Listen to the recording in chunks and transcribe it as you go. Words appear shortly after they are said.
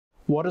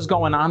What is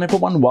going on,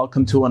 everyone?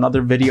 Welcome to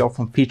another video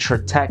from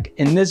Featured Tech.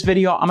 In this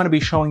video, I'm going to be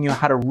showing you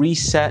how to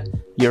reset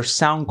your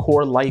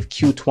Soundcore Life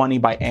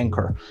Q20 by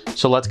Anker.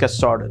 So let's get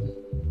started.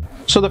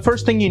 So the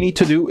first thing you need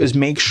to do is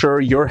make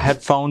sure your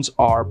headphones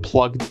are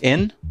plugged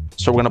in.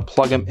 So we're going to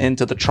plug them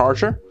into the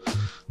charger.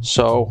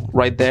 So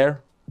right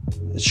there,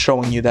 it's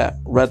showing you that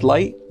red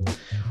light.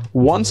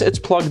 Once it's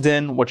plugged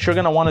in, what you're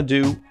going to want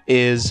to do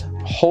is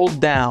hold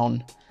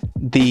down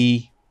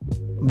the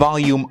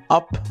volume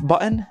up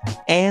button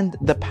and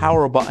the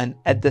power button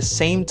at the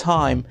same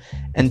time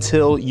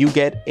until you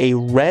get a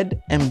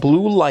red and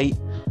blue light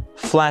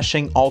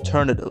flashing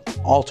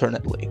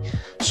alternately.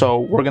 So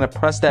we're going to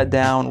press that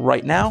down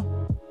right now,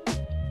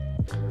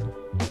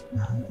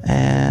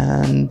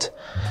 and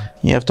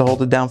you have to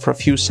hold it down for a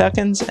few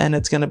seconds and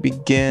it's going to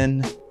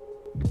begin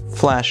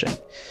flashing.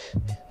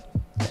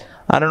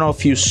 I don't know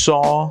if you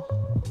saw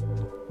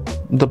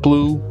the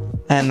blue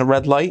and the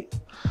red light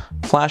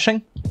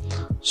flashing.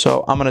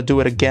 So I'm going to do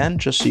it again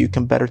just so you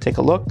can better take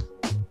a look.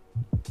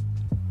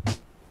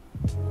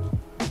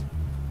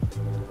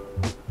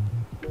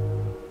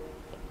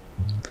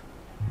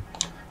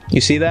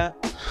 You see that?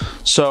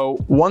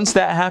 So once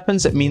that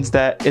happens, it means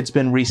that it's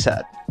been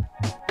reset.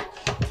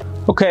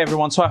 Okay,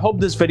 everyone, so I hope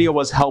this video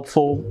was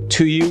helpful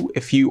to you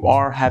if you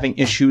are having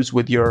issues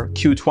with your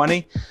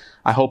Q20.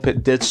 I hope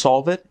it did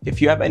solve it.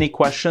 If you have any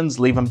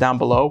questions, leave them down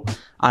below.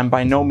 I'm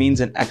by no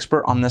means an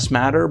expert on this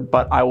matter,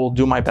 but I will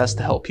do my best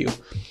to help you.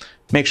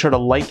 Make sure to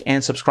like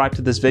and subscribe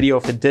to this video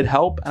if it did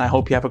help, and I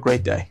hope you have a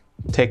great day.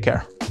 Take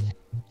care.